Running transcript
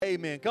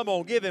amen. Come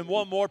on, give him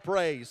one more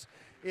praise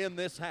in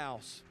this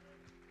house.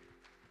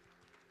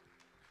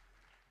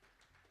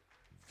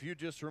 If you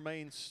just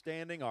remain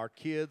standing, our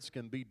kids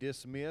can be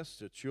dismissed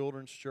to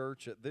Children's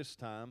Church at this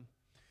time.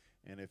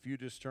 And if you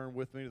just turn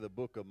with me to the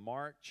book of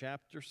Mark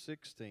chapter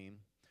 16.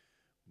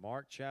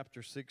 Mark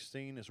chapter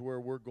 16 is where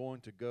we're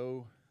going to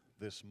go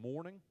this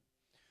morning.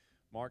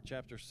 Mark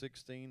chapter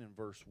 16 and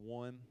verse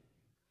 1. I'm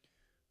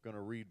going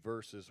to read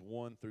verses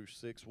 1 through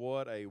 6.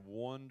 What a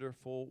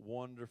wonderful,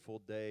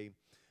 wonderful day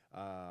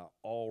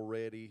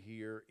already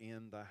here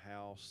in the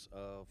house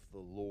of the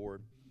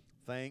Lord.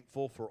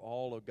 Thankful for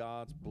all of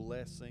God's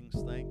blessings.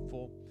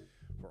 Thankful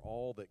for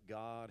all that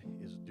God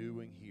is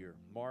doing here.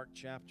 Mark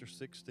chapter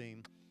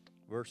 16,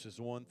 verses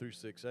 1 through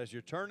 6. As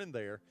you're turning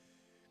there,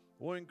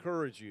 I want to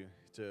encourage you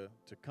to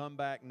come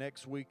back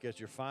next week as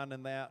you're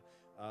finding that.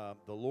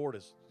 The Lord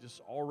has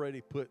just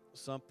already put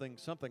something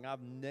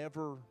I've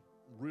never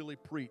really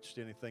preached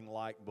anything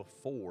like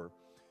before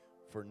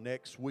for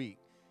next week.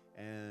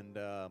 And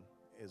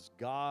is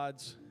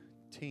God's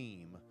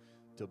team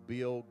to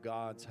build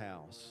God's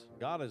house.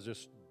 God has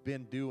just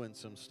been doing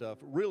some stuff.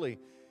 Really,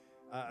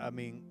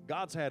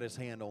 God's had his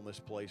hand on this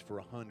place for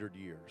 100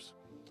 years.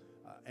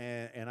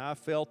 And I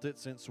felt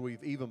it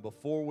even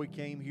before we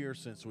came here,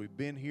 since we've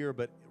been here,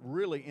 but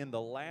really in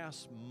the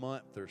last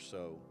month or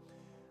so,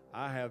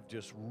 I have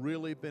just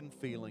really been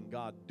feeling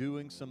God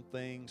doing some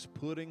things,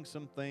 putting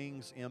some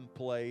things in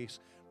place,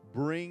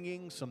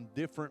 bringing some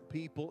different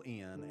people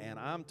in. And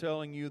I'm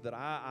telling you that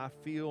I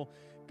feel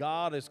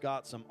God has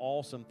got some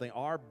awesome things.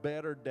 Our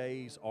better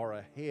days are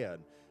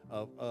ahead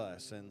of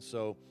us. And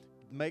so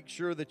make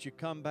sure that you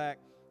come back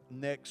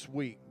next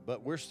week.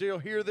 But we're still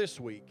here this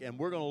week, and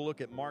we're going to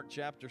look at Mark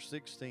chapter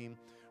 16,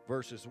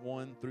 verses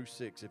 1 through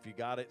 6. If you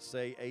got it,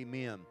 say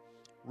amen.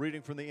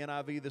 Reading from the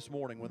NIV this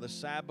morning. When the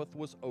Sabbath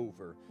was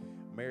over,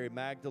 Mary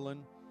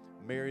Magdalene,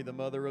 Mary the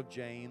mother of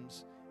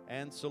James,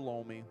 and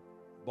Salome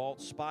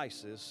bought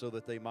spices so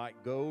that they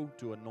might go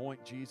to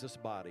anoint Jesus'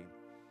 body.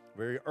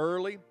 Very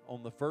early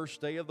on the first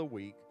day of the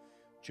week,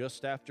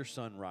 just after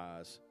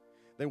sunrise,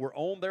 they were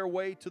on their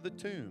way to the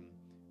tomb,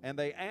 and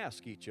they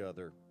asked each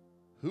other,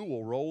 "Who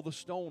will roll the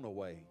stone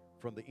away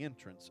from the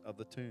entrance of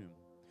the tomb?"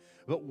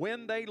 But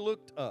when they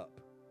looked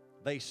up,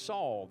 they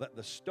saw that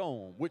the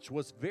stone, which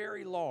was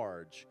very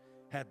large,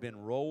 had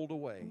been rolled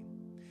away.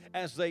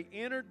 As they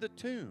entered the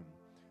tomb,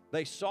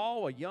 they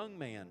saw a young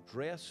man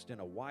dressed in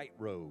a white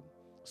robe,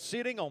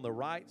 sitting on the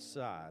right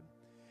side,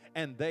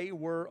 and they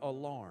were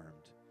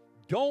alarmed.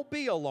 "Don't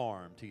be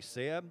alarmed," he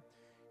said.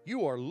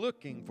 "You are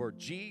looking for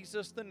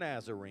Jesus the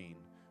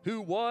Nazarene,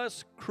 who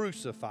was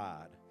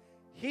crucified.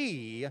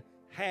 He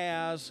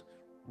has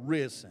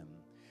risen.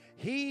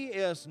 He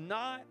is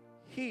not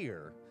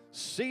here.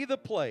 See the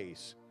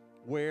place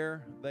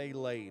where they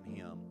laid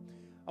him."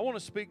 I want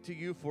to speak to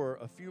you for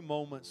a few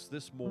moments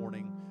this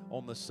morning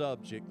on the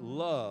subject,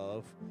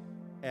 love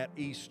at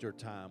Easter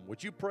time.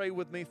 Would you pray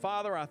with me?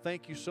 Father, I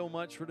thank you so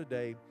much for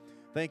today.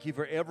 Thank you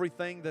for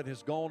everything that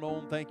has gone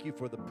on. Thank you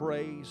for the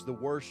praise, the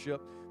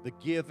worship, the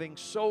giving,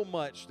 so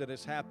much that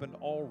has happened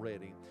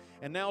already.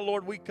 And now,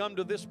 Lord, we come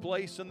to this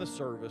place in the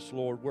service,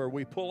 Lord, where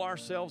we pull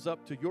ourselves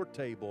up to your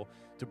table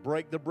to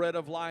break the bread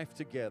of life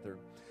together.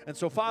 And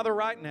so, Father,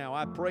 right now,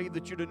 I pray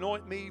that you'd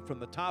anoint me from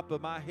the top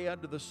of my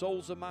head to the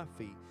soles of my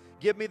feet.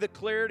 Give me the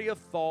clarity of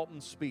thought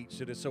and speech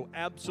that is so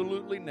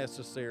absolutely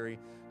necessary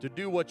to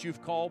do what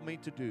you've called me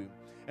to do.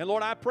 And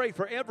Lord, I pray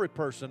for every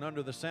person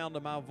under the sound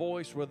of my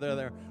voice, whether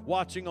they're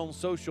watching on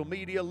social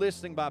media,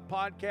 listening by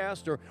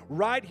podcast, or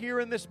right here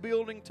in this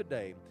building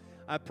today.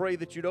 I pray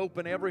that you'd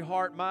open every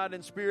heart, mind,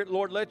 and spirit.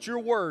 Lord, let your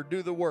word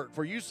do the work.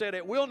 For you said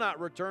it will not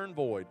return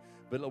void,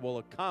 but it will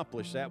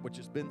accomplish that which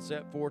has been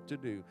set forth to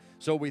do.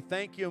 So we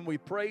thank you and we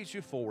praise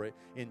you for it.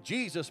 In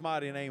Jesus'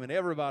 mighty name, and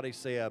everybody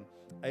said,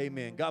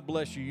 amen. God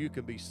bless you. You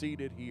can be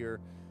seated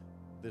here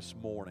this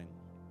morning.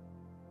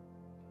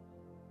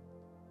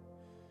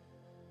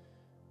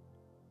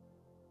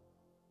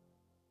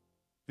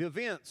 The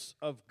events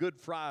of Good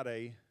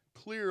Friday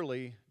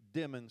clearly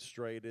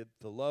demonstrated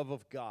the love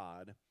of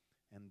God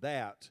and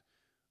that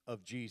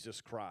of Jesus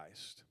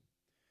Christ.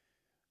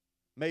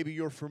 Maybe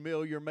you're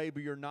familiar,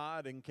 maybe you're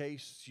not. In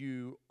case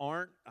you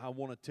aren't, I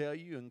want to tell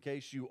you. In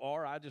case you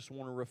are, I just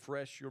want to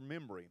refresh your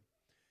memory.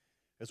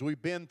 As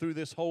we've been through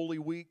this Holy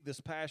Week, this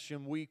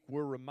Passion Week,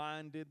 we're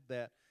reminded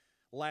that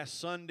last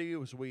Sunday,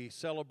 as we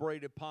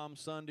celebrated Palm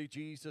Sunday,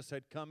 Jesus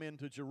had come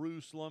into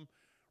Jerusalem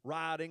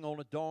riding on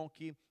a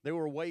donkey. They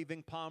were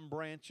waving palm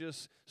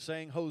branches,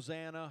 saying,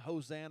 "Hosanna,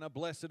 Hosanna,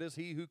 blessed is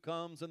he who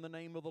comes in the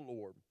name of the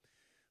Lord."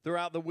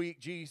 Throughout the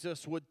week,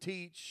 Jesus would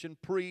teach and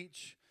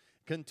preach,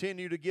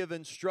 continue to give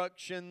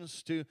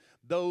instructions to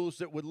those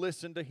that would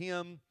listen to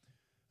him,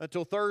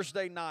 until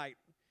Thursday night.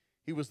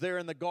 He was there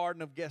in the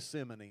Garden of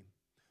Gethsemane.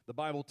 The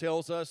Bible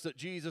tells us that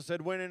Jesus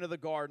had went into the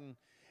garden,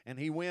 and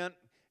he went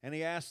and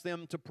he asked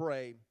them to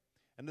pray.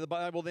 And the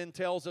Bible then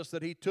tells us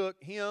that he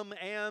took him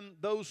and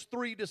those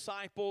three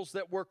disciples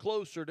that were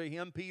closer to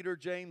him, Peter,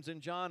 James,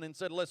 and John, and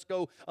said, "Let's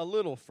go a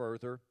little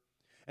further."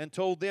 and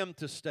told them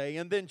to stay.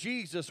 And then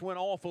Jesus went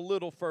off a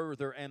little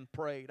further and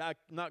prayed. I'm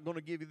not going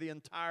to give you the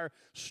entire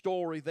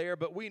story there,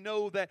 but we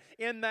know that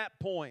in that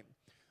point,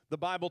 the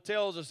Bible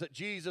tells us that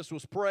Jesus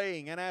was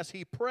praying, and as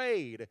he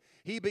prayed,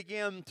 he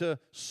began to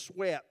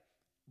sweat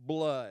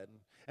blood.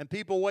 And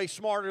people way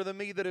smarter than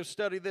me that have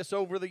studied this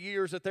over the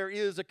years, that there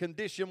is a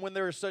condition when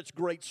there is such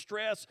great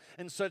stress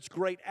and such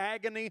great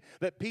agony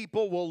that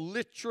people will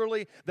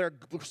literally, their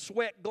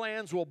sweat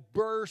glands will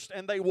burst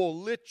and they will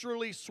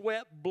literally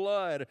sweat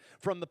blood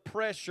from the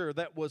pressure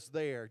that was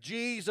there.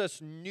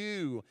 Jesus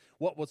knew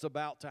what was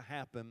about to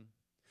happen.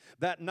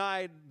 That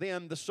night,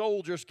 then, the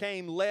soldiers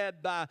came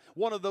led by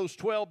one of those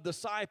 12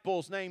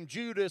 disciples named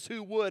Judas,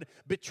 who would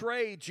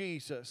betray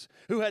Jesus,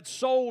 who had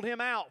sold him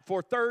out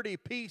for 30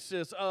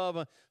 pieces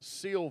of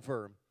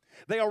silver.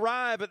 They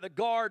arrive at the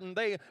garden.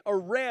 They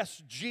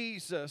arrest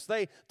Jesus.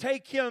 They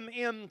take him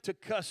into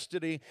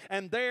custody,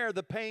 and there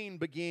the pain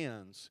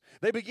begins.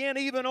 They begin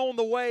even on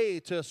the way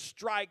to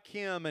strike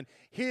him and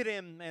hit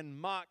him and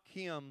mock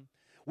him.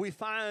 We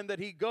find that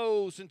he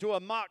goes into a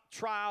mock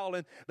trial,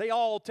 and they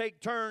all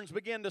take turns,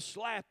 begin to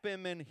slap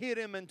him and hit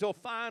him until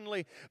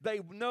finally they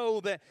know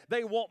that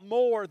they want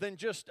more than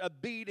just a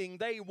beating.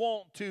 They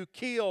want to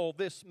kill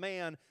this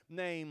man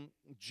named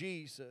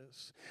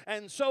Jesus.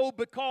 And so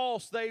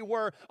because they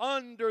were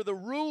under the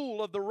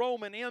rule of the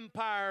Roman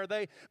Empire,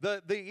 the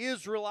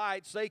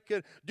Israelites, they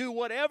could do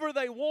whatever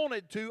they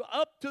wanted to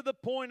up to the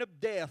point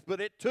of death,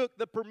 but it took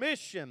the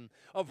permission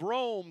of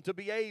Rome to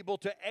be able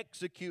to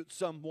execute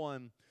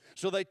someone.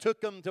 So they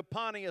took him to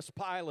Pontius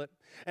Pilate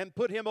and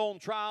put him on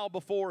trial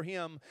before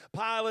him.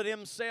 Pilate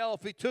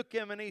himself, he took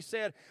him and he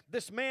said,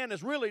 this man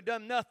has really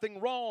done nothing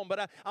wrong,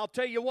 but I'll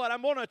tell you what,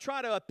 I'm going to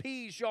try to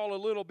appease y'all a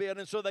little bit.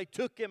 And so they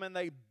took him and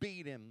they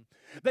beat him.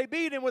 They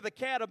beat him with a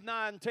cat of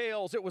nine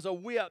tails. It was a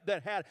whip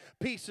that had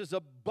pieces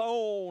of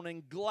bone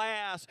and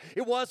glass.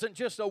 It wasn't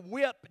just a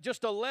whip,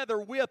 just a leather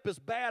whip is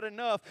bad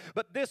enough,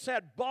 but this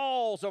had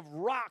balls of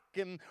rock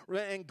and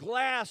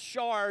glass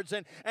shards.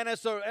 And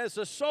as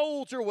a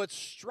soldier would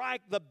strike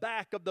the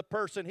back of the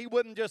person, he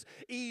wouldn't just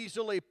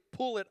easily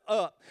pull it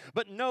up,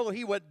 but no,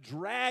 he would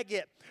drag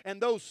it,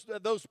 and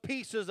those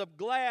pieces of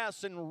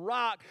glass and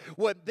rock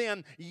would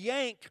then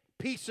yank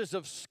pieces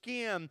of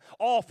skin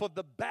off of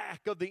the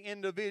back of the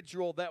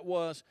individual that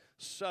was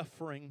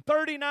suffering.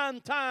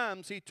 39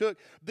 times he took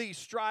these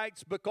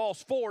strikes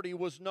because 40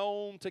 was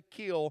known to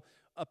kill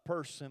a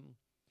person.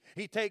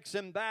 He takes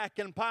him back,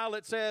 and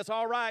Pilate says,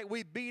 all right,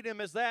 we beat him.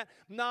 Is that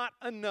not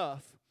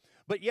enough?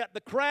 But yet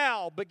the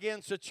crowd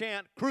begins to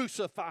chant,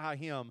 crucify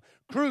him,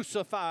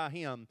 crucify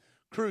him,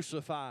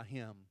 crucify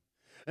him.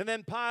 And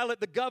then Pilate,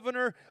 the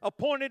governor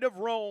appointed of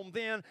Rome,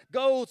 then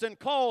goes and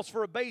calls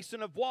for a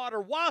basin of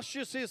water,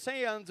 washes his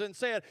hands, and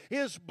said,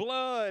 his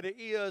blood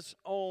is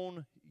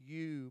on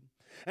you.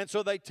 And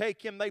so they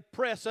take him, they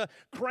press a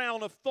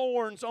crown of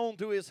thorns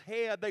onto his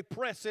head. They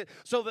press it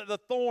so that the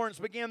thorns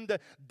begin to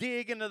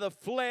dig into the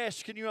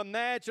flesh. Can you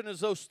imagine as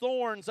those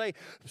thorns, they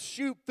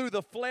shoot through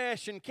the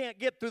flesh and can't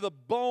get through the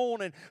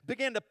bone and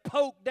begin to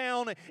poke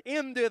down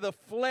into the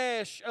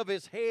flesh of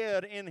his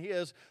head and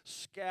his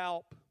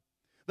scalp.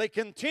 They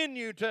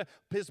continued to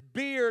his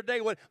beard.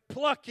 They would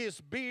pluck his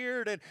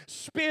beard and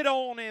spit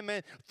on him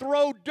and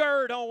throw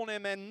dirt on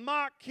him and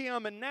mock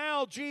him. And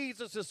now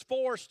Jesus is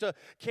forced to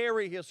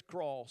carry his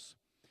cross.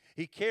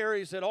 He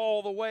carries it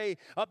all the way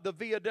up the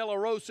Via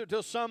Dolorosa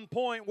to some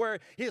point where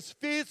his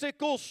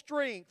physical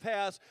strength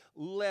has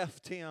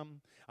left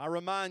him. I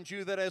remind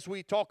you that as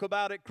we talk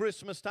about at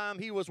Christmas time,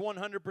 he was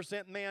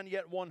 100% man,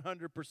 yet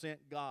 100%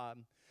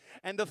 God.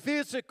 And the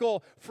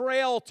physical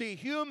frailty,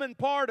 human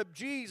part of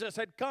Jesus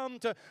had come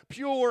to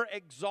pure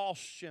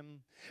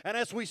exhaustion. And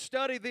as we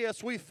study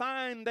this, we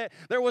find that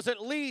there was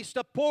at least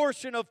a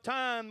portion of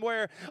time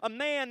where a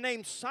man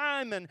named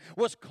Simon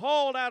was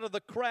called out of the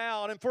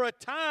crowd. And for a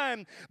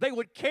time, they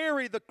would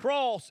carry the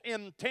cross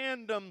in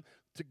tandem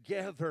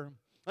together.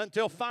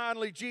 Until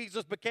finally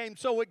Jesus became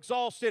so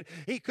exhausted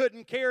he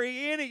couldn't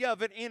carry any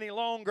of it any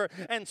longer.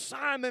 And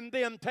Simon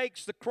then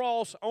takes the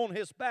cross on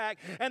his back,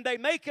 and they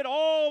make it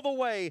all the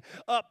way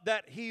up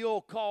that hill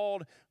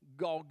called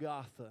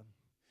Golgotha.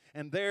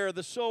 And there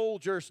the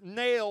soldiers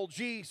nail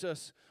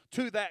Jesus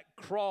to that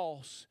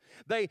cross.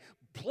 They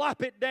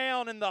plop it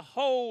down in the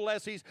hole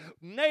as he's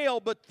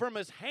nailed, but from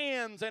his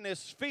hands and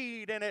his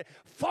feet, and it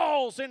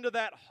falls into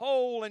that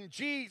hole, and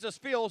Jesus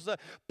feels the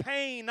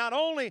pain not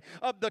only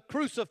of the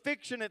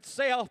crucifixion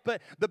itself,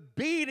 but the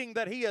beating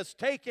that he has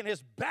taken,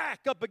 his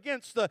back up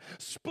against the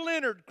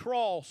splintered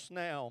cross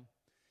now.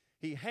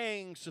 He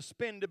hangs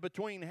suspended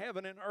between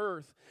heaven and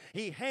earth.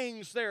 He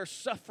hangs there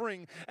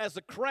suffering as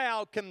the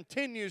crowd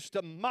continues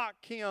to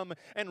mock him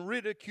and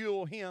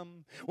ridicule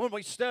him. When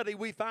we study,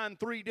 we find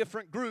three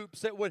different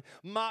groups that would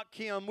mock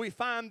him. We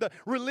find the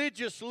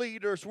religious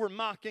leaders were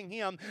mocking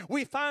him.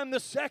 We find the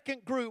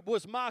second group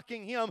was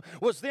mocking him,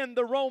 was then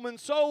the Roman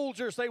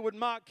soldiers, they would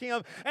mock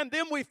him. And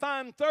then we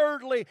find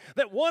thirdly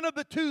that one of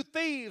the two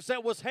thieves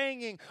that was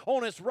hanging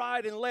on his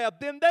right and left,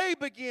 then they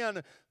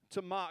begin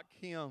to mock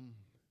him.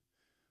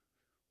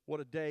 What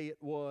a day it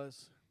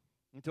was.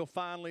 Until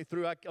finally,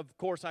 of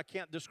course, I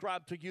can't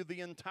describe to you the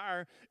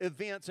entire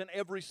events and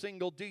every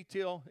single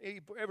detail,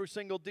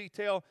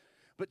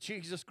 but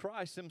Jesus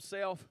Christ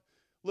himself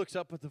looks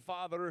up at the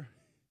Father.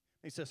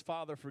 He says,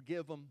 Father,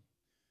 forgive them,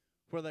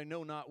 for they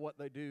know not what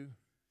they do.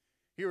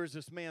 Here is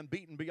this man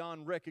beaten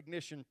beyond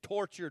recognition,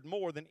 tortured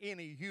more than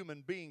any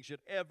human being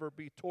should ever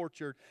be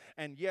tortured,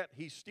 and yet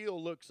he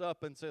still looks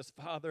up and says,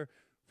 Father,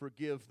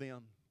 forgive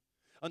them.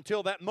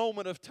 Until that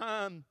moment of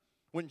time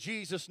when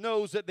Jesus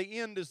knows that the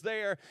end is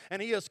there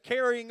and he is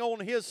carrying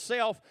on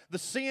himself the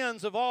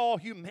sins of all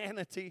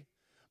humanity.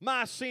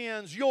 My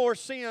sins, your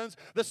sins,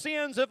 the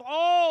sins of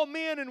all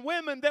men and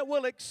women that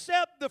will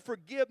accept the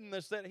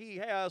forgiveness that he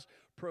has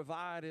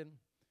provided.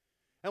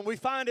 And we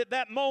find at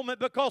that moment,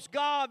 because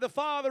God the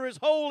Father is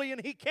holy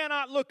and he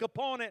cannot look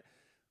upon it,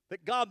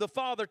 that God the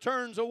Father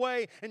turns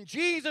away and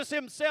Jesus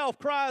himself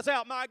cries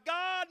out, my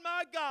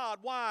God,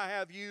 why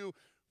have you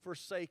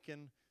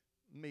forsaken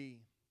me?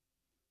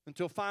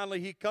 Until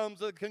finally he comes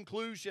to the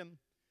conclusion.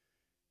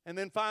 And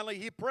then finally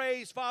he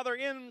prays, Father,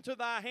 into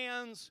thy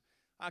hands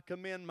I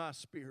commend my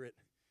spirit.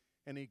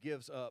 And he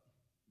gives up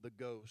the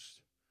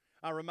ghost.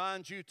 I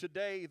remind you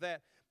today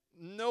that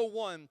no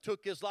one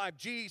took his life.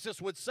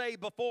 Jesus would say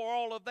before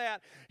all of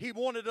that, he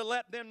wanted to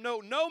let them know,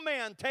 no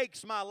man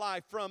takes my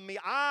life from me.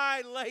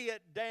 I lay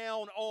it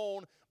down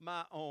on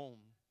my own.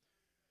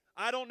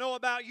 I don't know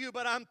about you,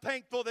 but I'm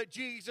thankful that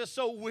Jesus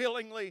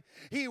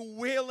he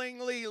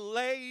willingly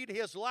laid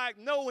his life,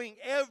 knowing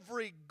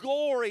every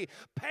gory,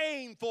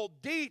 painful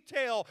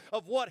detail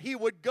of what he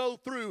would go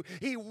through.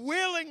 He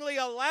willingly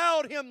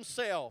allowed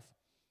himself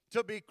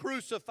to be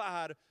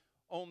crucified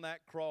on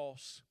that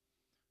cross.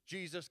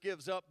 Jesus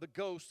gives up the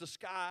ghost. The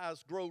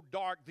skies grow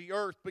dark. The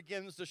earth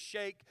begins to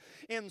shake.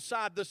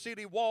 Inside the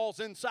city walls,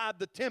 inside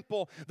the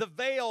temple, the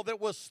veil that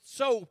was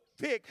so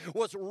thick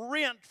was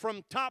rent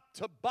from top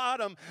to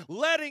bottom,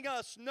 letting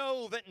us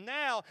know that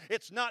now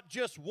it's not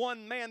just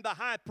one man, the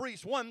high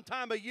priest, one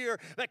time a year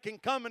that can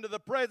come into the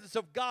presence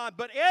of God,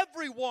 but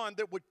everyone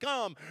that would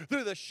come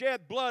through the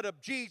shed blood of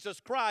Jesus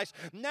Christ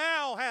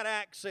now had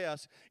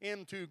access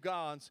into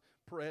God's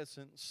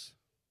presence.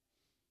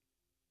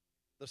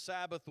 The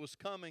Sabbath was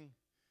coming,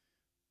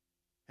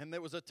 and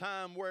there was a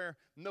time where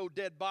no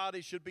dead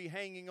body should be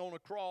hanging on a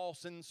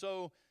cross, and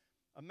so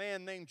a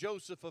man named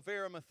Joseph of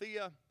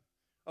Arimathea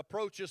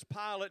approaches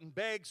Pilate and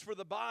begs for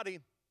the body.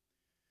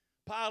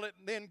 Pilate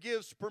then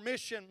gives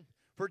permission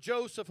for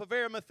Joseph of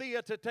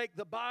Arimathea to take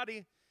the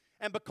body,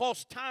 and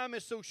because time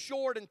is so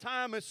short and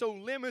time is so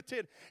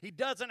limited, he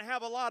doesn't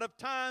have a lot of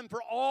time for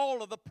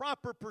all of the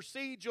proper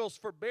procedures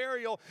for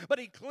burial, but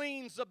he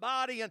cleans the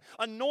body and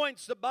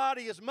anoints the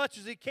body as much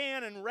as he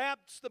can and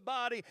wraps the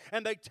body,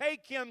 and they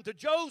take him to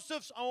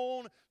Joseph's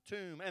own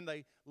tomb, and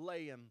they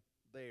lay him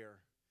there.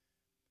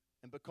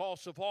 And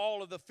because of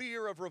all of the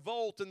fear of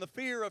revolt and the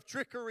fear of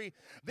trickery,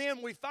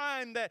 then we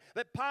find that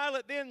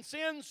Pilate then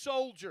sends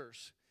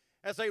soldiers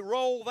as they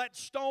roll that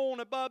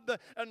stone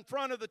in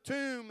front of the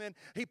tomb, and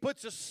he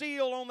puts a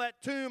seal on that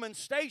tomb and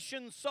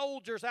stations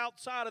soldiers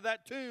outside of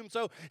that tomb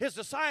so his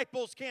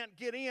disciples can't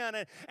get in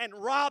and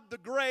rob the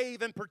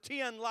grave and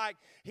pretend like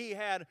he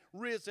had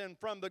risen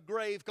from the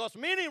grave, because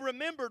many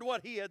remembered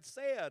what he had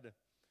said,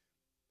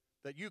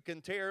 that you can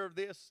tear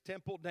this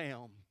temple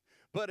down,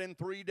 but in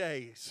 3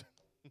 days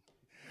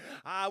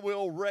I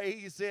will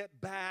raise it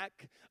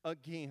back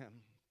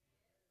again.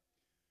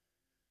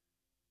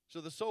 So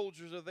the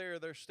soldiers are there,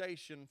 they're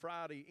stationed.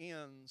 Friday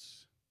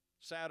ends.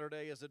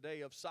 Saturday is a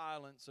day of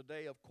silence, a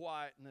day of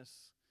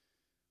quietness.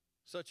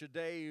 Such a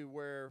day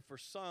where for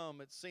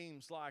some it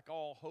seems like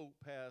all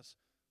hope has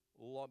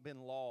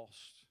been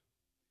lost.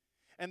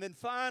 And then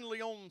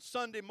finally on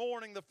Sunday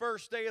morning, the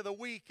first day of the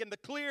week, in the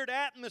cleared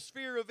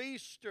atmosphere of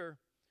Easter,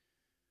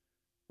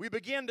 we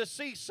begin to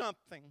see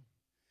something.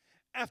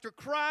 After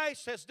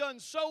Christ has done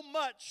so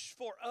much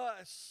for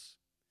us,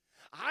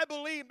 I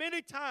believe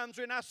many times,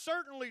 and I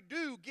certainly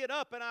do get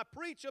up and I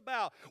preach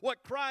about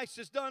what Christ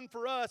has done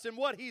for us and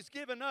what He's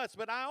given us,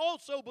 but I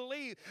also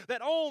believe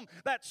that on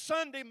that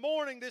Sunday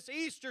morning, this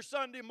Easter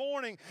Sunday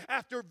morning,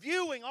 after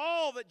viewing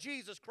all that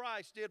Jesus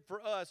Christ did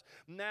for us,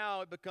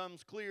 now it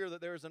becomes clear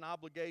that there's an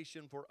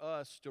obligation for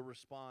us to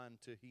respond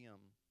to Him.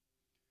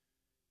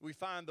 We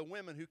find the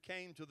women who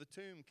came to the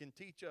tomb can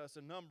teach us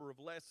a number of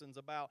lessons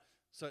about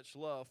such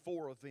love.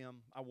 4 of them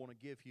I want to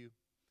give you.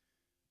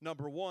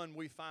 Number 1,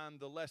 we find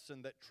the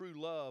lesson that true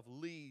love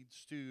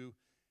leads to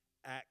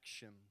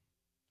action.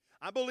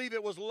 I believe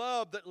it was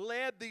love that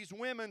led these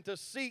women to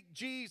seek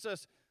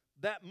Jesus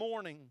that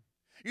morning.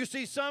 You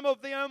see, some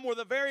of them were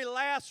the very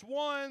last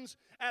ones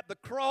at the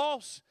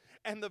cross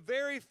and the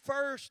very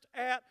first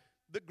at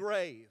the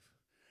grave.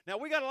 Now,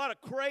 we got a lot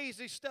of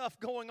crazy stuff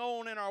going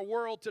on in our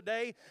world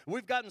today.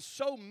 We've gotten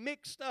so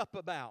mixed up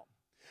about.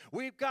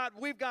 We've got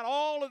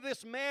all of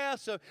this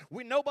mess.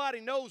 Nobody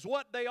knows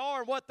what they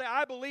are.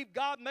 I believe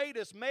God made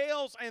us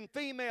males and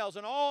females,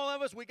 and all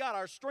of us, we got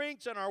our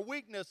strengths and our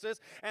weaknesses.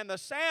 And the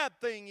sad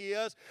thing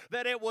is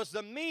that it was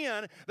the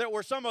men that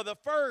were some of the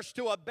first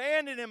to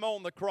abandon Him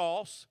on the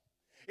cross.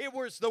 It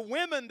was the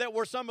women that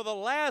were some of the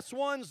last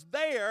ones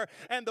there,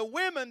 and the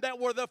women that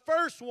were the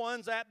first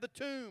ones at the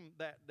tomb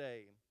that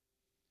day.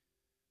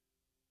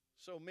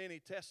 So many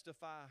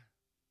testify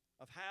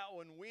of how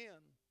and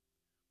when,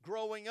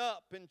 growing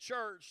up in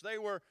church, they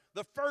were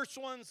the first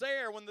ones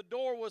there when the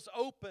door was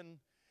open.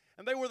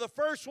 And they were the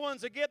first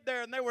ones to get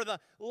there, and they were the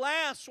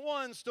last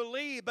ones to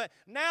leave. But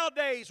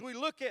nowadays, we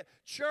look at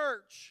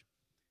church,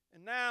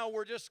 and now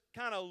we're just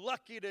kind of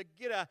lucky to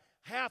get a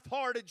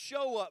half-hearted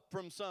show up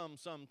from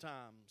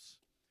sometimes.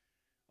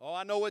 Oh,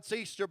 I know it's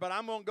Easter, but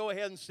I'm going to go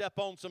ahead and step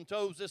on some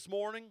toes this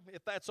morning,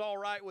 if that's all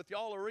right with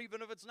y'all, or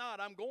even if it's not,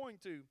 I'm going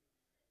to.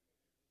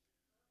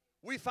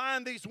 We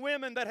find these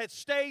women that had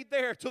stayed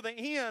there to the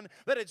end,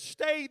 that had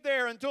stayed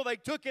there until they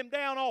took him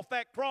down off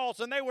that cross,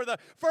 and they were the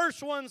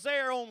first ones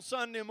there on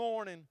Sunday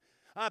morning.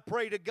 I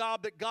pray to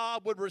God that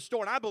God would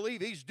restore, and I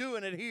believe He's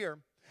doing it here.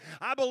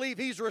 I believe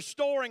He's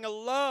restoring a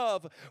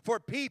love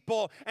for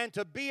people and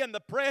to be in the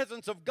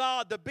presence of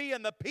God, to be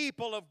in the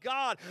people of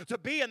God, to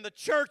be in the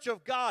church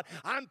of God.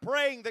 I'm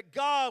praying that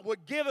God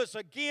would give us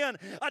again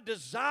a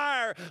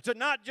desire to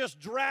not just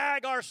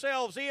drag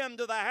ourselves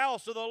into the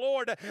house of the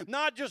Lord,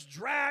 not just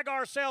drag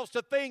ourselves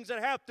to things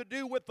that have to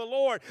do with the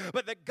Lord,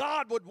 but that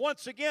God would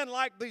once again,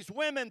 like these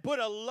women, put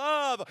a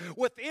love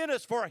within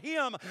us for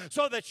Him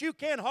so that you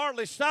can't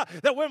hardly stop.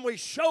 That when we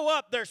show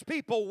up, there's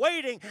people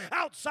waiting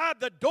outside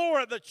the door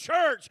of the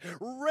church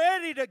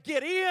ready to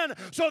get in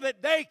so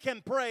that they can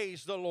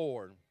praise the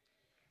Lord.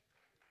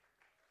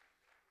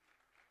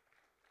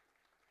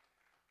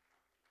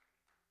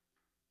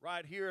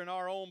 Right here in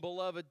our own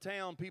beloved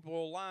town, people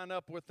will line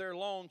up with their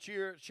lawn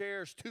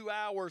chairs 2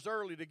 hours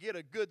early to get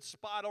a good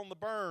spot on the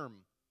berm.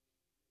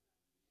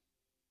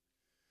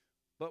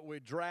 But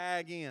we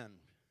drag in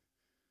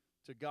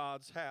to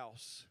God's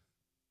house.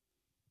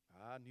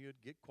 I knew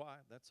it'd get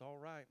quiet. That's all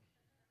right.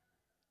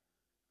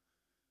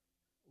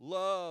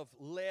 Love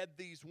led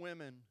these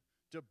women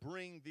to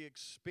bring the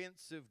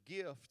expensive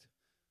gift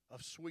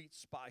of sweet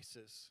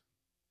spices.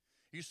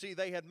 You see,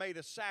 they had made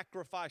a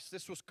sacrifice.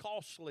 This was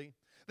costly.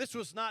 This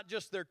was not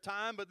just their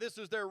time, but this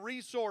is their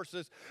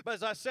resources. But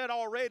as I said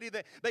already,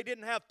 they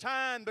didn't have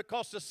time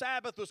because the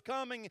Sabbath was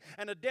coming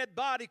and a dead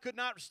body could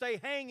not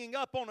stay hanging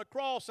up on a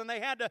cross, and they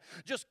had to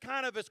just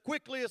kind of as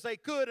quickly as they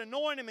could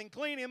anoint him and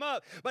clean him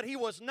up. But he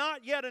was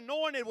not yet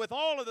anointed with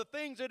all of the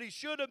things that he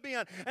should have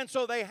been. And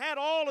so they had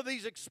all of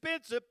these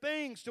expensive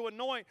things to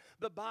anoint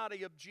the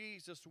body of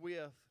Jesus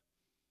with.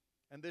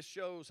 And this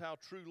shows how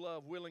true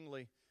love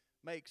willingly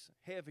makes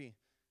heavy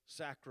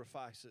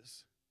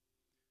sacrifices.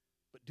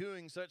 But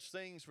doing such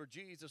things for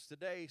Jesus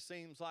today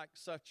seems like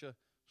such a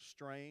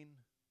strain.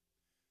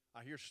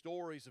 I hear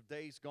stories of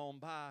days gone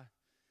by.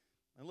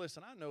 And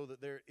listen, I know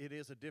that it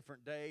is a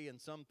different day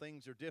and some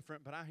things are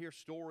different, but I hear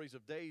stories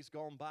of days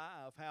gone by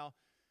of how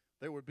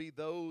there would be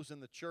those in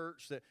the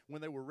church that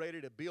when they were ready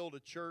to build a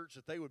church,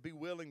 that they would be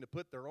willing to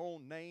put their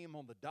own name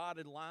on the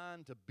dotted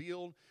line to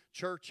build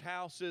church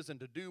houses and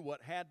to do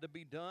what had to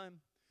be done.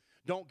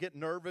 Don't get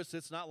nervous.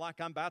 It's not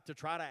like I'm about to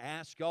try to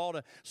ask y'all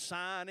to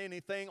sign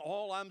anything.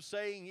 All I'm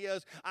saying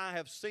is I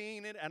have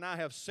seen it, and I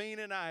have seen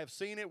it, and I have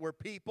seen it where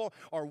people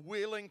are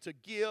willing to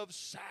give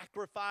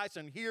sacrifice.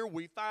 And here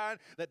we find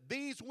that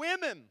these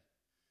women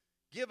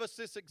give us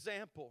this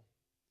example.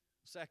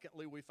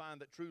 Secondly, we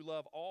find that true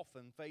love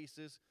often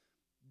faces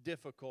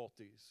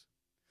difficulties.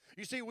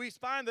 You see, we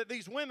find that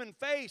these women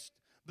faced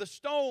the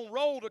stone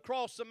rolled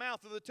across the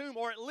mouth of the tomb,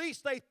 or at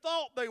least they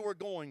thought they were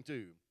going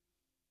to.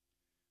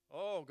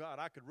 Oh, God,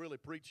 I could really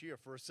preach here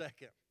for a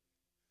second.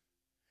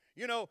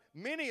 You know,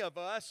 many of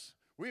us,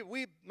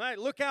 we might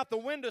look out the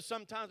window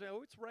sometimes and,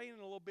 oh, it's raining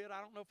a little bit.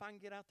 I don't know if I can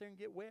get out there and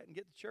get wet and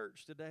get to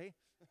church today.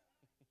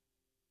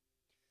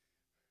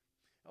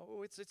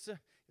 Oh, it's a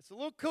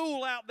little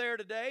cool out there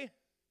today.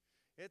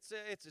 It's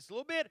a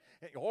little bit,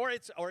 or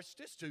it's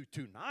just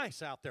too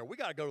nice out there. We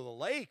got to go to the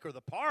lake or the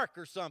park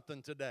or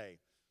something today.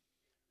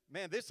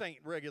 Man, this ain't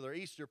regular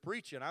Easter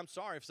preaching. I'm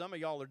sorry if some of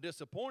y'all are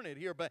disappointed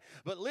here, but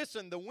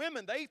listen, the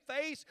women, they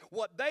faced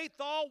what they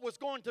thought was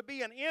going to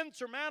be an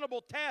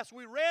insurmountable task.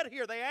 We read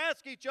here, they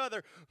ask each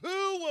other, who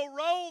will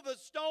roll the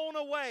stone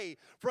away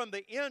from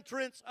the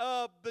entrance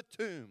of the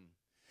tomb?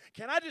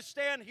 Can I just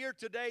stand here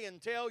today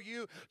and tell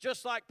you,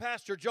 just like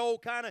Pastor Joel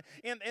kind of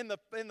in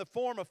the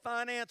form of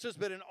finances,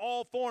 but in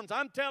all forms,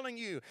 I'm telling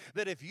you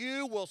that if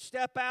you will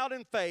step out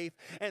in faith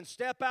and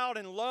step out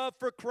in love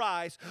for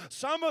Christ,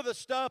 some of the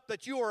stuff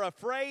that you are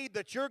afraid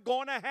that you're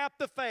going to have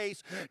to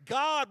face,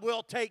 God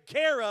will take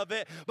care of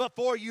it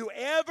before you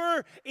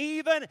ever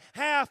even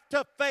have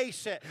to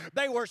face it.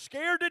 They were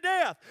scared to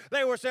death.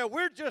 They were saying,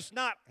 we're just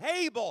not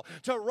able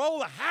to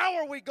roll. How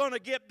are we going to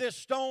get this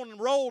stone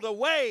rolled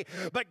away?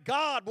 But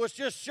God was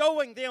just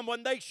showing them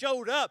when they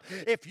showed up,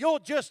 if you'll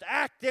just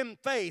act in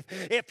faith,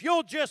 if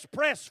you'll just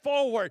press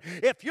forward,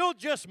 if you'll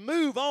just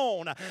move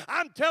on,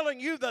 I'm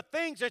telling you, the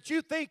things that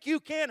you think you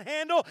can't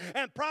handle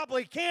and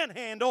probably can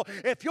handle,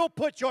 if you'll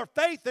put your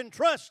faith and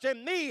trust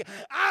in me,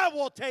 I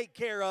will take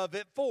care of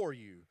it for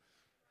you.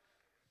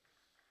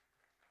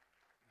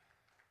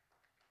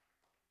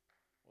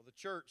 Well, the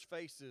church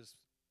faces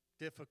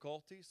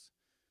difficulties.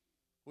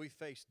 We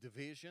face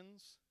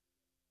divisions.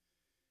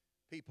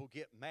 People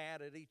get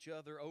mad at each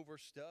other over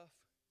stuff.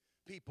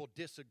 People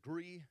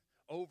disagree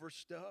over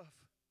stuff.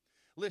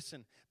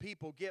 Listen,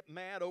 people get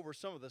mad over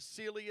some of the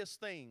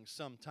silliest things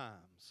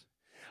sometimes.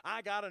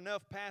 I got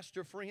enough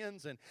pastor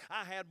friends, and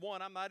I had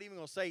one, I'm not even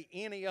going to say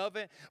any of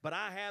it, but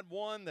I had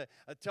one that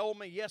told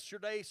me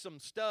yesterday some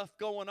stuff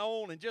going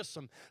on and just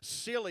some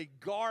silly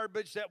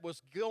garbage that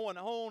was going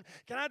on.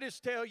 Can I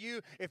just tell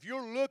you, if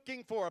you're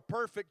looking for a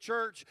perfect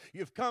church,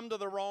 you've come to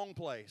the wrong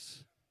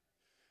place.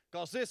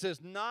 Because this is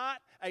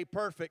not a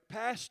perfect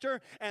pastor,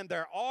 and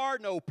there are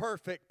no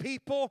perfect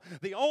people.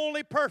 The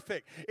only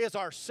perfect is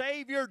our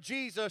Savior,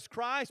 Jesus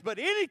Christ. But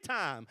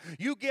anytime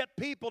you get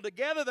people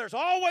together, there's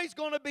always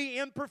going to be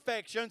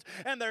imperfections,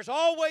 and there's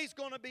always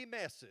going to be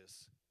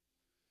messes.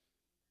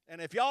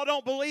 And if y'all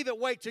don't believe it,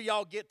 wait till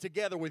y'all get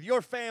together with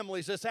your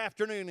families this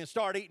afternoon and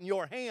start eating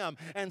your ham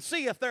and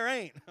see if there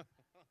ain't.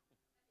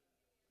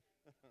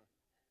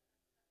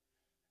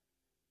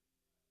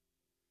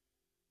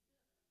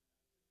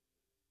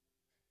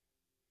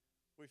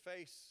 We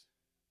face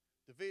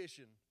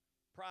division,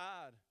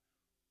 pride,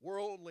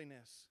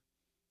 worldliness,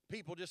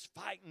 people just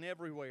fighting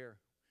everywhere.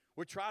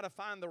 We try to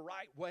find the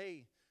right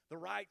way, the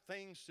right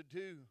things to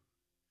do.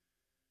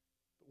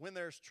 But when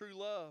there's true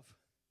love,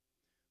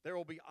 there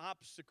will be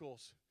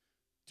obstacles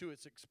to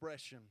its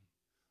expression.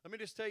 Let me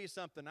just tell you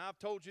something. I've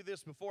told you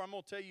this before. I'm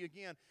going to tell you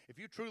again. If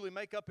you truly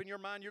make up in your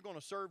mind you're going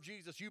to serve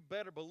Jesus, you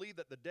better believe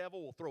that the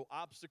devil will throw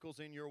obstacles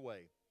in your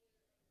way.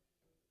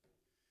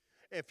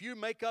 If you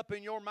make up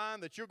in your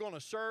mind that you're going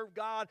to serve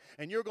God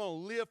and you're going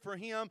to live for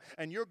Him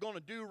and you're going to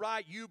do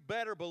right, you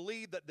better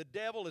believe that the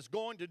devil is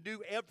going to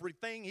do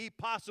everything he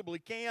possibly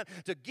can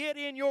to get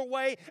in your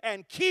way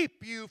and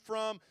keep you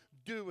from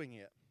doing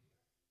it.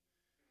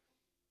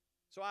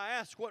 So I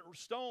ask, what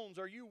stones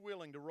are you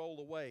willing to roll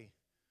away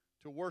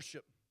to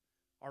worship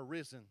our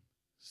risen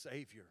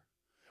Savior?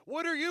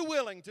 What are you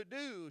willing to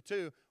do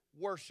to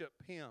worship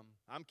Him?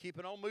 I'm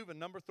keeping on moving.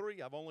 Number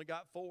 3, I've only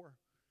got 4.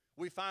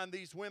 We find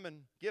these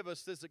women give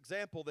us this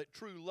example that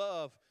true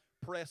love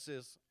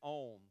presses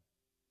on.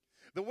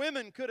 The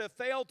women could have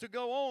failed to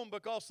go on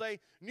because they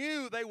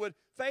knew they would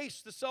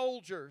face the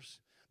soldiers.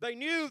 They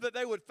knew that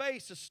they would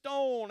face a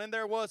stone, and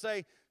there was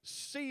a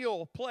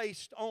seal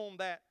placed on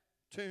that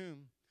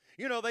tomb.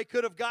 You know, they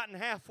could have gotten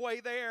halfway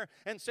there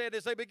and said,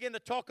 as they begin to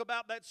talk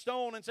about that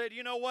stone, and said,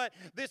 you know what,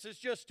 this is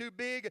just too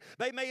big.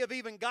 They may have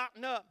even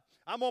gotten up.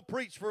 I'm going to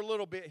preach for a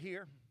little bit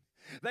here.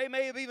 They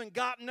may have even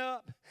gotten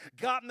up,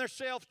 gotten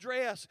themselves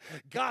dressed,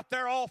 got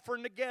their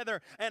offering together,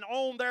 and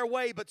on their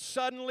way. But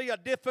suddenly a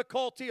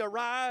difficulty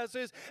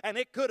arises, and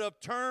it could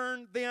have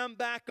turned them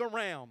back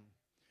around.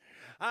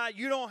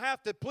 You don't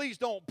have to, please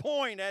don't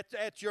point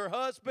at your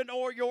husband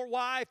or your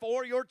wife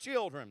or your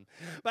children.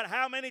 But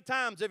how many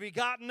times have you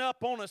gotten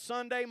up on a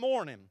Sunday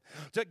morning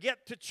to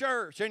get to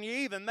church and you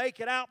even make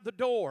it out the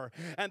door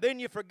and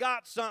then you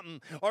forgot something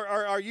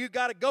or you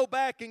got to go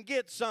back and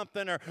get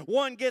something, or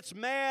one gets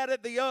mad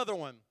at the other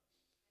one?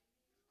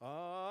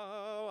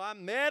 Oh,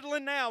 I'm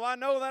meddling now. I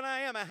know that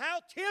I am. And how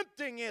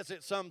tempting is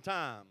it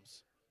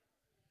sometimes?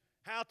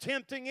 How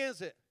tempting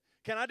is it?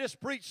 Can I just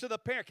preach to the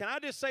parent? Can I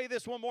just say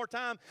this one more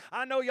time?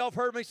 I know y'all have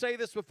heard me say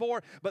this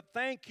before, but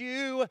thank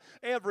you,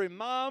 every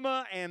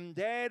mama and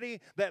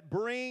daddy that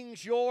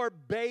brings your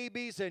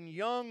babies and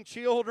young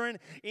children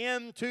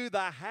into the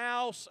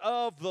house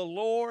of the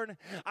Lord.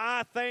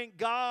 I thank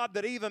God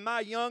that even my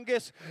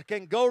youngest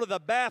can go to the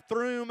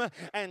bathroom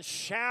and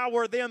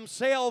shower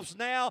themselves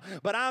now,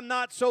 but I'm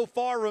not so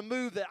far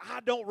removed that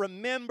I don't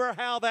remember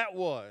how that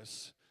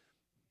was.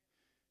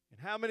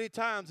 And how many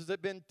times has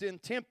it been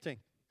tempting?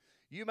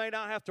 You may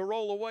not have to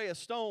roll away a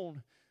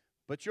stone,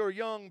 but your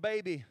young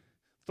baby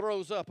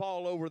throws up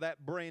all over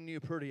that brand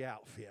new pretty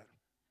outfit.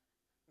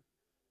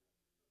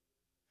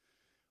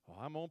 Well,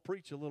 I'm going to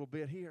preach a little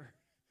bit here.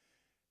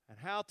 And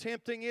how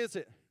tempting is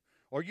it?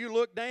 Or you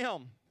look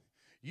down.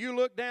 You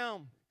look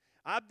down.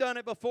 I've done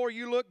it before.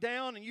 You look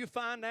down and you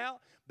find out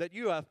that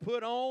you have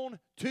put on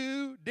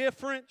 2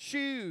 different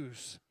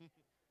shoes.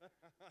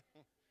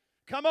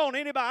 Come on,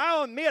 anybody,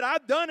 I'll admit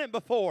I've done it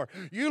before.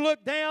 You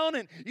look down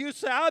and you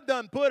say, I've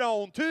done put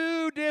on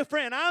 2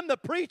 different, I'm the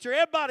preacher,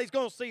 everybody's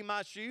going to see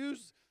my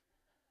shoes.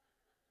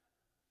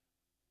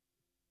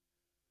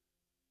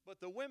 But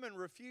the women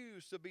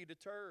refused to be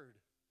deterred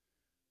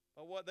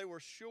by what they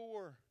were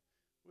sure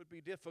would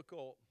be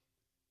difficult.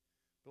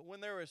 But when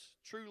there is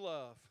true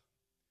love,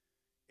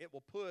 it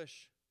will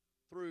push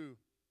through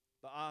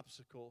the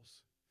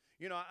obstacles.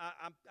 You know,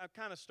 I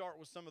kind of start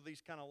with some of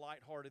these kind of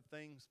lighthearted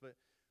things, but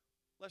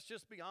let's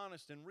just be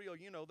honest and real.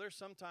 You know, there's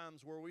some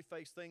times where we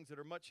face things that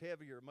are much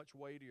heavier, much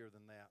weightier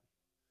than that.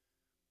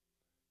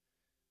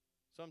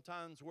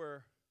 Sometimes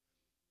where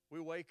we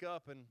wake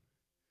up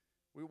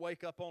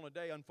on a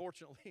day,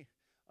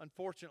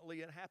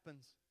 unfortunately it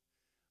happens.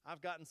 I've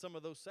gotten some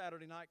of those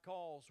Saturday night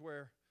calls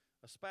where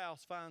a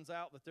spouse finds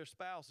out that their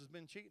spouse has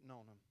been cheating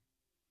on them.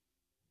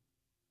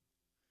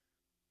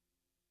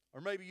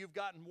 Or maybe you've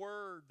gotten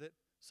word that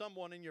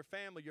someone in your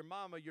family, your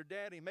mama, your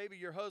daddy, maybe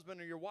your husband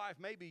or your wife,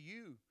 maybe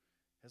you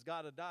has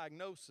got a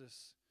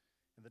diagnosis,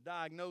 and the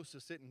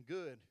diagnosis isn't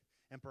good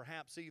and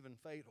perhaps even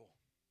fatal.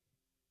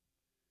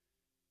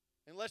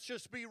 And let's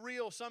just be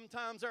real,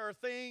 sometimes there are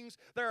things,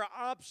 there are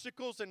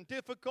obstacles and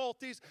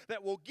difficulties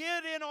that will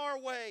get in our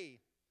way.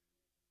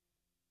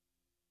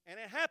 And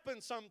it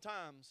happens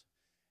sometimes.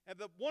 And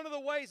one of the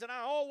ways, and I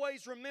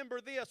always remember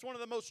this, one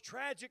of the most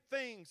tragic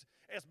things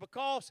is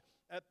because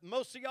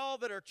most of y'all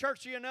that are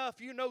churchy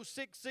enough, you know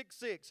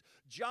 666.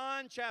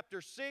 John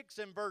chapter 6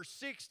 and verse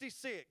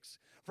 66.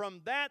 From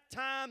that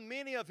time,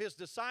 many of his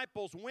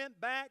disciples went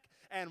back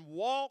and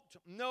walked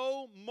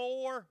no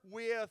more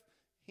with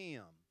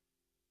him.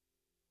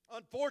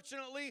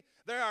 Unfortunately,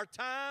 there are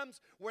times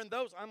when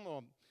those, I'm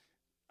going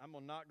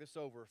to knock this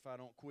over if I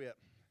don't quit.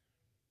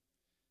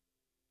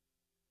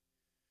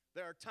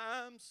 There are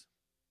times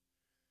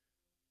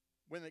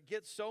when it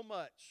gets so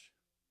much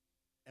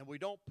and we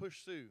don't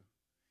push through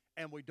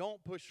and we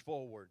don't push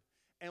forward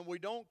and we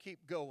don't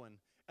keep going.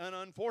 And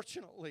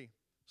unfortunately,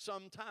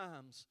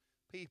 sometimes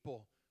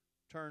people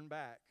turn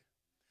back.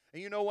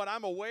 And you know what?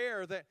 I'm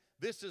aware that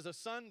this is a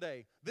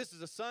Sunday. This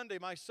is a Sunday.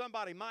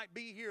 Somebody might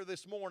be here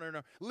this morning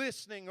or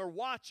listening or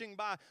watching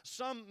by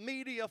some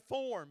media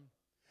form.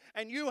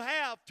 And you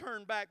have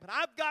turned back. But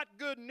I've got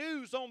good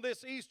news on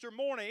this Easter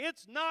morning.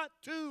 It's not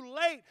too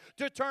late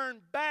to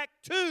turn back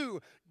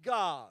to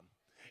God.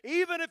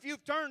 Even if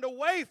you've turned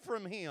away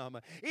from Him,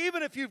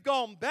 even if you've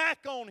gone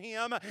back on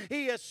Him,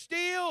 He is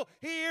still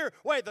here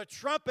where the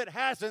trumpet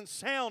hasn't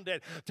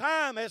sounded.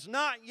 Time has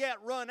not yet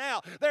run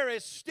out. There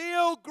is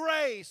still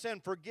grace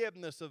and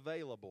forgiveness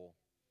available.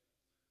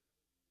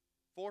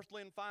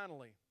 Fourthly and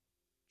finally,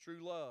 true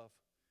love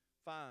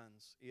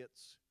finds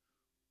its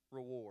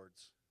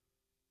rewards.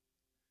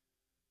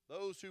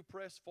 Those who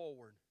press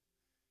forward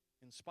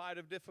in spite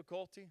of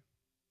difficulty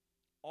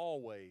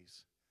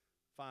always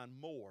find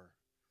more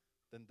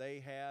than they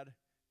had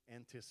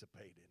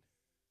anticipated.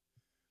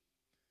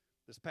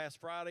 This past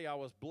Friday, I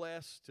was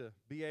blessed to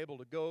be able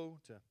to go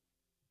to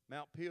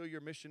Mount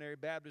Pelier Missionary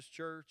Baptist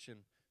Church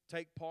and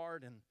take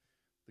part in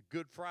the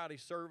Good Friday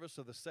service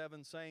of the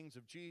 7 sayings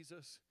of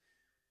Jesus.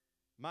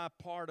 My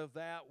part of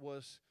that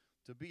was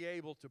to be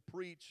able to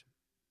preach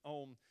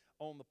on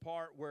the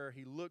part where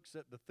He looks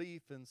at the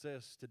thief and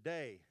says,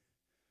 "Today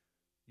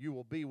you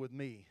will be with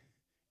me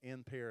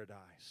in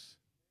paradise."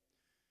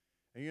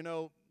 And you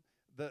know,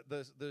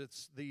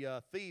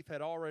 the thief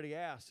had already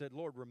asked, said,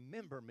 "Lord,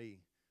 remember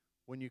me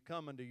when you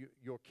come into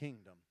your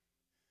kingdom."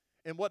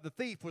 And what the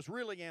thief was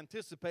really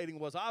anticipating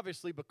was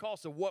obviously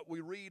because of what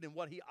we read and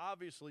what he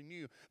obviously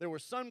knew. There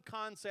was some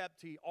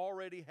concept he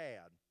already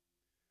had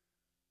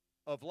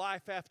of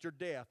life after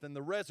death and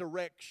the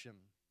resurrection.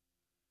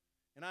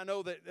 And I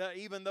know that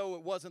even though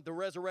it wasn't the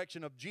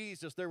resurrection of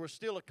Jesus, there was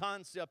still a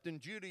concept in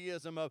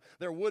Judaism of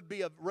there would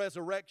be a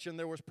resurrection.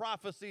 There was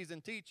prophecies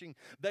and teaching.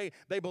 They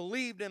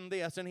believed in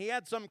this, and he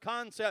had some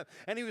concept,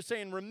 and he was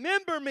saying,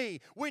 "Remember me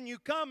when you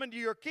come into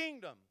your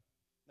kingdom."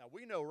 Now,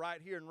 we know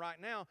right here and right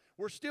now,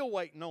 we're still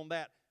waiting on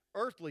that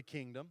earthly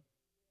kingdom.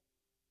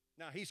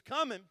 Now, He's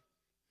coming.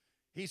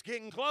 He's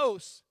getting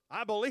close.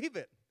 I believe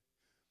it.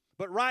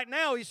 But right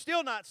now, He's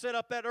still not set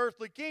up that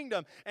earthly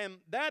kingdom.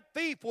 And that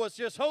thief was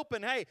just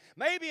hoping, hey,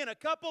 maybe in a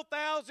couple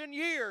thousand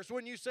years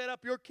when you set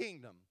up your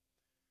kingdom.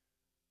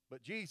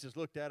 But Jesus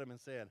looked at him and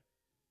said,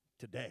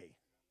 today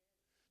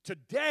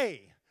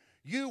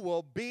you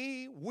will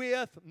be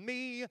with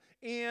me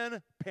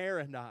in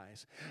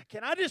paradise.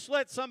 Can I just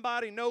let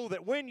somebody know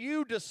that when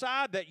you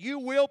decide that you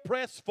will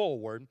press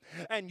forward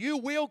and you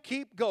will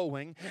keep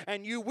going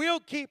and you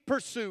will keep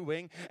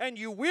pursuing and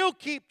you will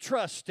keep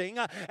trusting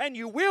and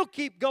you will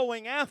keep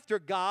going after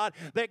God,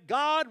 that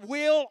God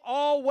will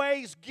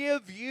always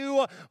give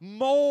you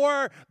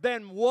more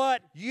than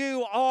what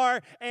you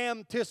are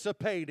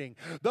anticipating.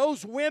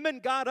 Those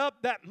women got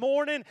up that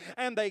morning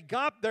and they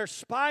got their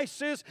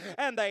spices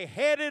and they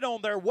headed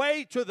on their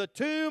way to the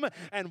tomb.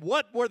 And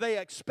what were they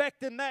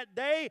expecting that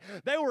day?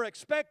 They were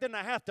expecting to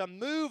have to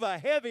move a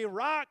heavy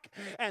rock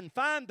and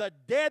find the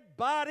dead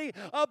body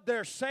of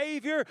their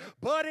Savior.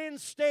 But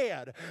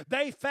instead,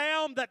 they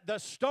found that the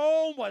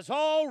stone was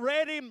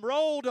already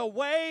rolled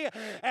away,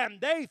 and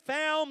they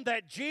found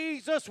that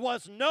Jesus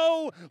was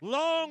no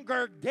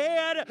longer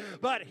dead,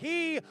 but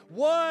He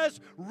was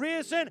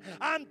risen.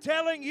 I'm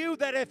telling you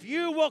that if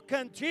you will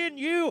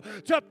continue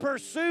to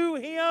pursue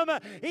Him,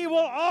 He will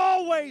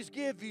always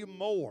give you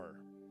more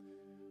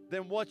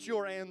than what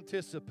you're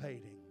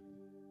anticipating.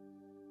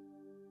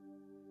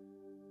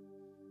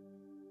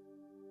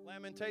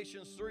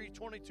 Lamentations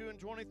 3:22 and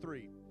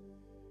 23.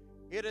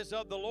 It is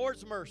of the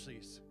Lord's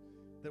mercies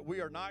that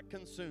we are not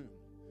consumed,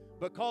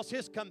 because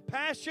His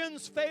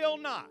compassions fail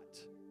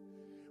not.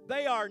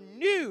 They are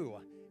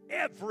new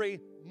every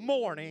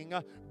morning.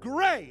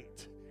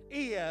 Great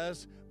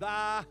is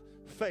thy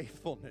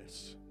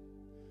faithfulness.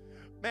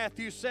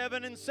 Matthew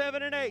 7 and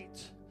 7 and 8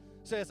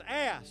 says,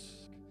 ask,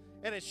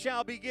 and it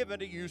shall be given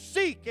to you.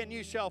 Seek, and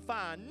you shall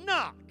find.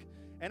 Knock,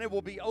 and it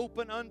will be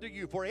open unto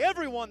you. For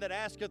everyone that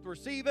asketh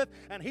receiveth,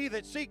 and he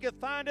that seeketh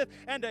findeth,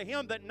 and to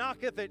him that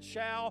knocketh it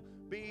shall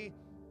be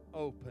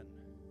open.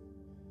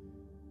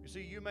 You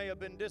see, you may have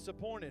been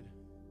disappointed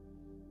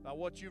by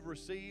what you've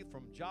received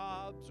from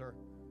jobs or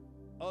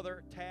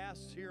other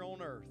tasks here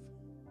on earth.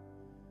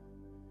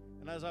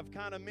 And as I've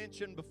kind of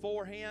mentioned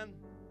beforehand,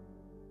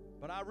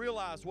 but I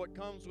realize what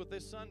comes with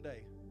this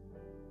Sunday.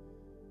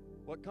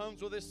 What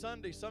comes with this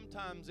Sunday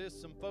sometimes is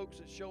some folks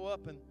that show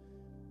up and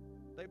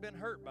they've been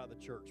hurt by the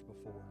church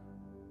before.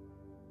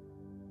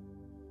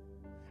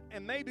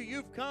 And maybe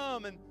you've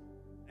come and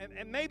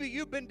maybe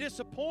you've been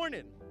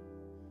disappointed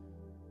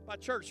by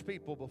church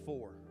people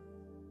before.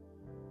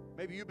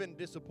 Maybe you've been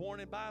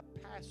disappointed by a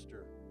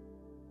pastor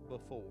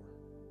before.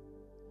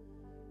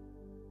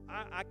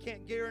 I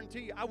can't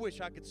guarantee you. I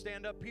wish I could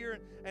stand up here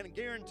and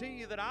guarantee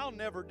you that I'll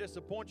never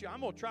disappoint you.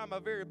 I'm going to try my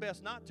very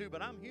best not to, but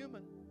I'm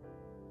human.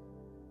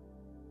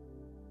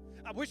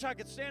 I wish I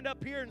could stand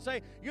up here and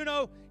say, you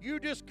know, you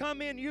just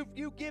come in, you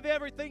give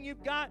everything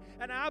you've got,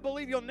 and I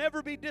believe you'll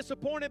never be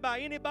disappointed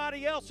by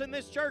anybody else in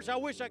this church. I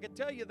wish I could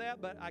tell you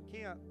that, but I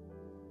can't.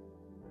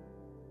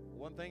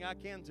 One thing I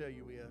can tell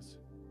you is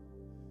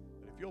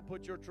that if you'll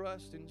put your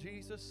trust in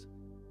Jesus,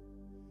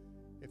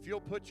 if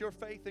you'll put your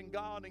faith in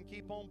God and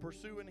keep on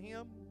pursuing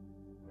Him,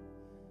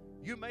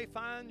 you may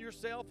find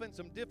yourself in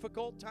some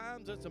difficult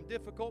times and some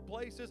difficult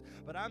places,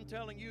 but I'm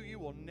telling you, you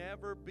will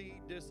never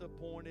be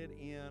disappointed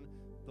in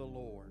the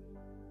Lord.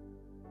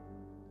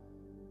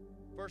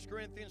 1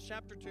 Corinthians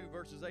chapter 2,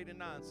 verses 8 and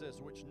 9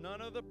 says, which none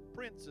of the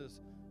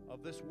princes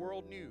of this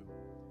world knew,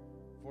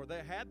 for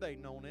had they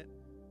known it,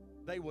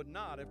 they would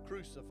not have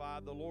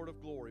crucified the Lord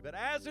of glory. But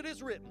as it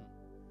is written,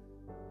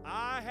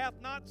 eye hath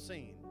not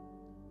seen,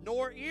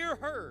 nor ear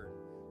heard,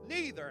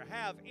 neither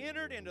have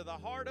entered into the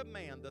heart of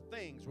man the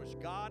things which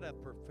God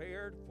hath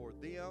prepared for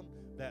them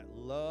that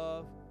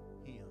love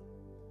Him.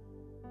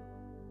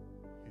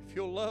 If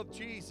you'll love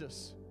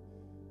Jesus,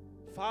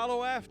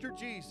 follow after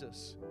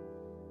Jesus,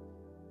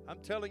 I'm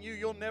telling you,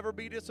 you'll never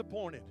be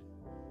disappointed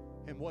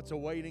in what's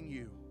awaiting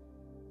you.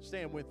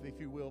 Stand with me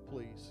if you will,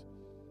 please.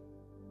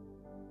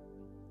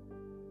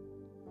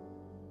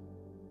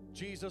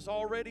 Jesus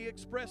already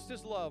expressed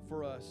His love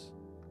for us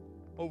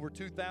over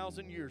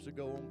 2,000 years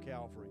ago on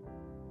Calvary.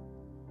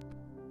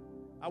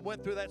 I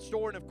went through that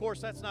story, and of course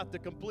that's not the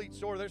complete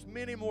story. There's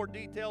many more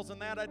details than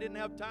that. I didn't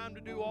have time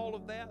to do all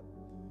of that.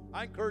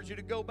 I encourage you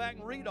to go back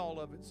and read all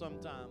of it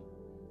sometime.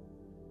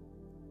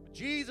 But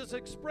Jesus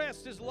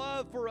expressed His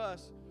love for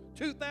us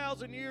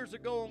 2,000 years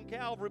ago on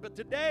Calvary. But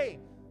today,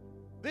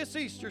 this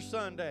Easter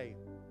Sunday,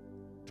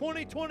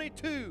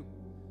 2022,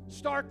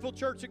 Starkville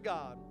Church of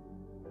God,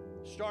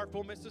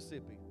 Starkville,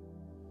 Mississippi.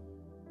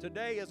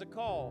 Today is a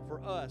call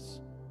for us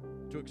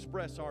to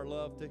express our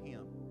love to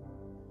Him.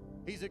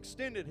 He's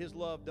extended His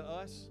love to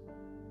us.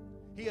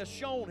 He has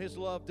shown His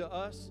love to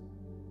us,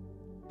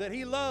 that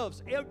He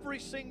loves every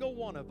single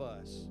one of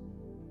us.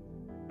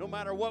 No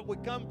matter what we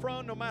come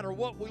from, no matter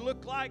what we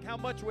look like, how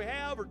much we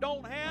have or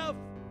don't have,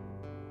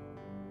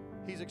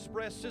 He's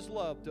expressed His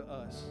love to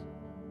us.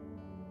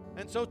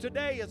 And so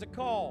today is a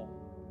call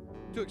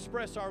to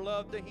express our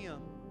love to Him.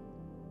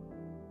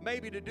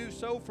 Maybe to do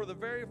so for the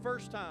very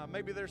first time.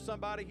 Maybe there's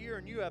somebody here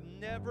and you have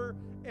never,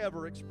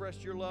 ever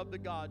expressed your love to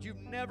God.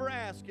 You've never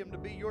asked Him to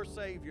be your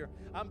Savior.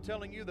 I'm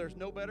telling you, there's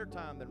no better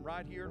time than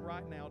right here and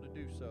right now to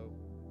do so.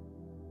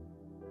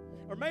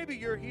 Or maybe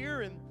you're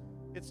here and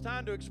it's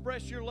time to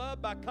express your love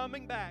by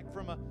coming back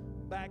from a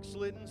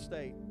backslidden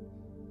state.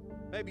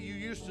 Maybe you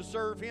used to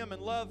serve Him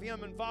and love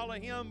Him and follow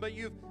Him, but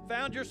you've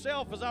found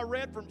yourself, as I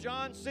read from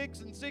John 6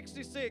 and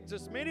 66,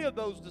 as many of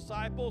those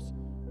disciples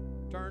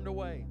turned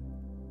away.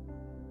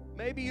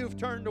 Maybe you've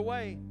turned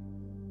away,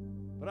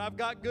 but I've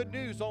got good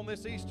news on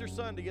this Easter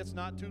Sunday. It's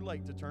not too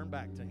late to turn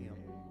back to Him.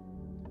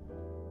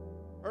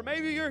 Or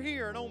maybe you're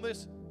here and on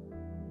this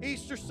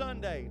Easter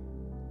Sunday,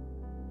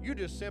 you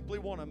just simply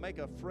want to make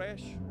a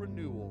fresh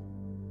renewal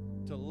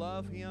to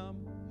love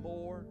Him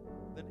more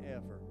than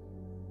ever.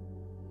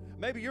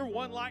 Maybe you're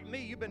one like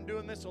me. You've been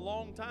doing this a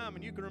long time,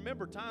 and you can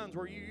remember times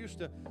where you used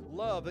to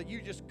love that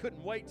you just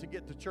couldn't wait to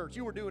get to church.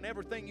 You were doing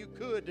everything you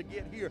could to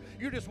get here.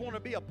 You just want to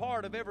be a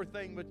part of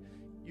everything, but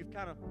you've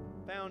kind of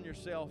found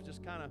yourself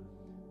just kind of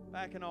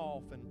backing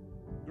off and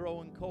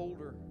growing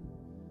colder.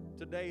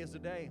 Today is the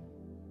day.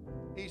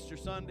 Easter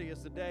Sunday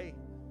is the day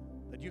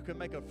that you can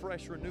make a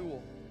fresh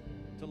renewal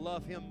to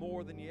love Him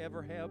more than you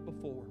ever have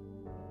before.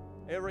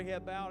 Every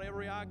head bowed,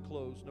 every eye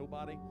closed,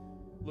 nobody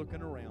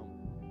looking around.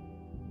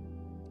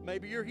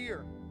 Maybe you're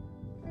here.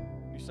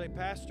 You say,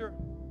 Pastor,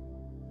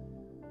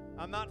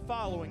 I'm not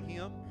following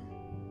Him.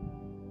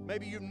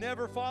 Maybe you've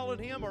never followed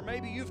Him, or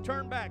maybe you've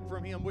turned back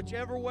from Him,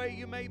 whichever way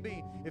you may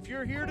be. If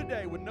you're here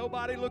today with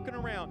nobody looking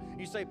around,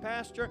 you say,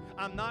 Pastor,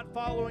 I'm not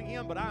following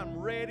Him, but I'm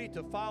ready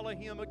to follow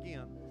Him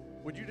again.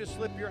 Would you just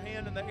slip your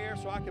hand in the air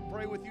so I can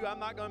pray with you? I'm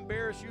not going to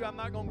embarrass you. I'm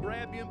not going to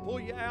grab you and pull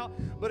you out.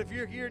 But if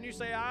you're here and you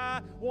say,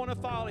 I want to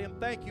follow Him,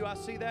 thank you. I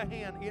see that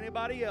hand.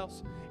 Anybody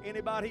else?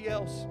 Anybody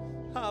else?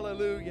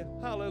 Hallelujah.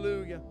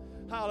 Hallelujah.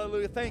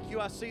 Hallelujah. Thank you.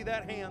 I see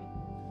that hand.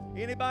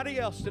 Anybody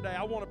else today,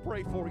 I want to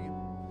pray for you.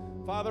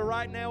 Father,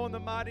 right now in the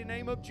mighty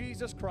name of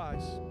Jesus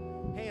Christ,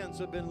 hands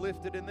have been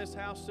lifted in this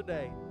house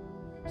today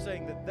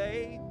saying that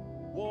they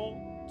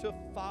want to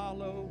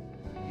follow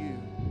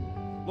you.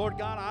 Lord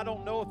God, I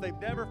don't know if they've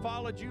never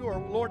followed you or,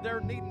 Lord,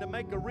 they're needing to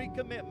make a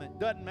recommitment.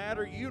 Doesn't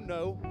matter, you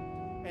know.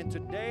 And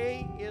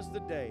today is the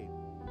day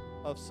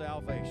of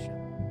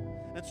salvation.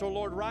 And so,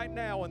 Lord, right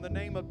now in the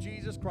name of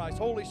Jesus Christ,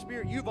 Holy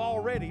Spirit, you've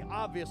already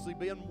obviously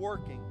been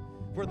working.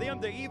 For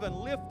them to even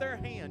lift their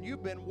hand,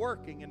 you've been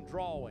working and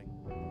drawing.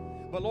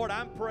 But Lord,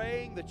 I'm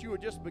praying that you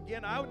would just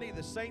begin. I would need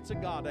the saints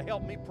of God to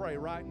help me pray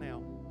right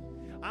now.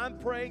 I'm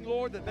praying,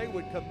 Lord, that they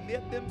would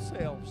commit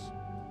themselves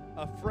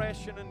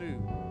afresh and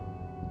anew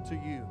to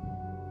you.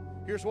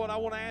 Here's what I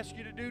want to ask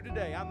you to do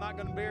today. I'm not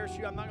going to embarrass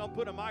you. I'm not going to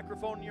put a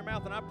microphone in your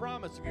mouth. And I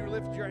promise, if you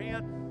lift your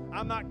hand,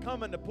 I'm not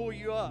coming to pull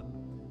you up.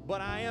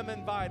 But I am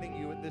inviting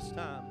you at this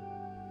time.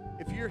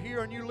 If you're here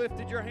and you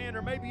lifted your hand,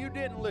 or maybe you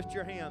didn't lift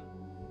your hand,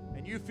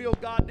 and you feel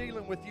God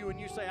dealing with you, and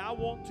you say, I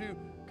want to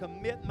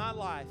commit my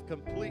life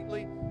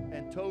completely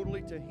and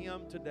totally to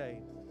Him today.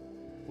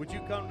 Would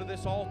you come to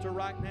this altar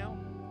right now?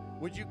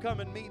 Would you come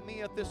and meet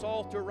me at this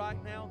altar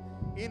right now?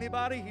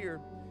 Anybody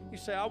here, you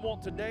say, I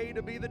want today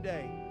to be the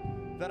day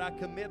that I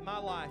commit my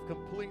life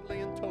completely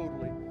and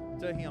totally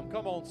to Him.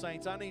 Come on,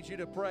 saints, I need you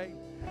to pray.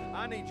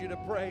 I need you to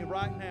pray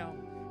right now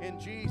in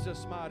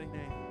Jesus' mighty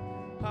name.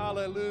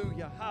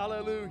 Hallelujah,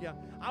 hallelujah.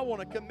 I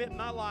want to commit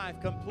my life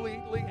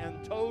completely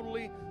and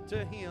totally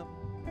to Him.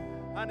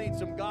 I need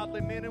some godly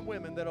men and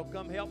women that'll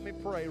come help me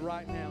pray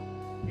right now.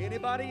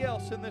 Anybody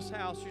else in this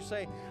house, you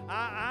say,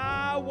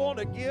 I want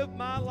to give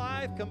my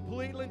life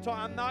completely to,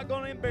 I'm not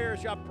going to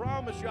embarrass you. I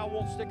promise you I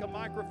won't stick a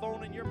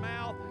microphone in your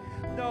mouth.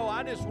 No,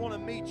 I just want to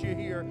meet you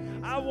here.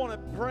 I want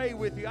to pray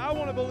with you. I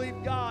want to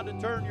believe God to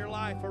turn your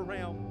life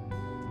around.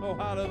 Oh,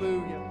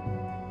 hallelujah.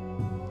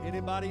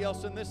 Anybody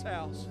else in this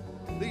house?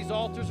 These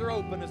altars are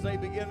open as they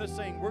begin to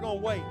sing. We're going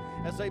to wait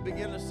as they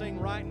begin to sing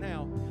right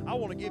now. I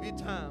want to give you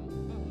time.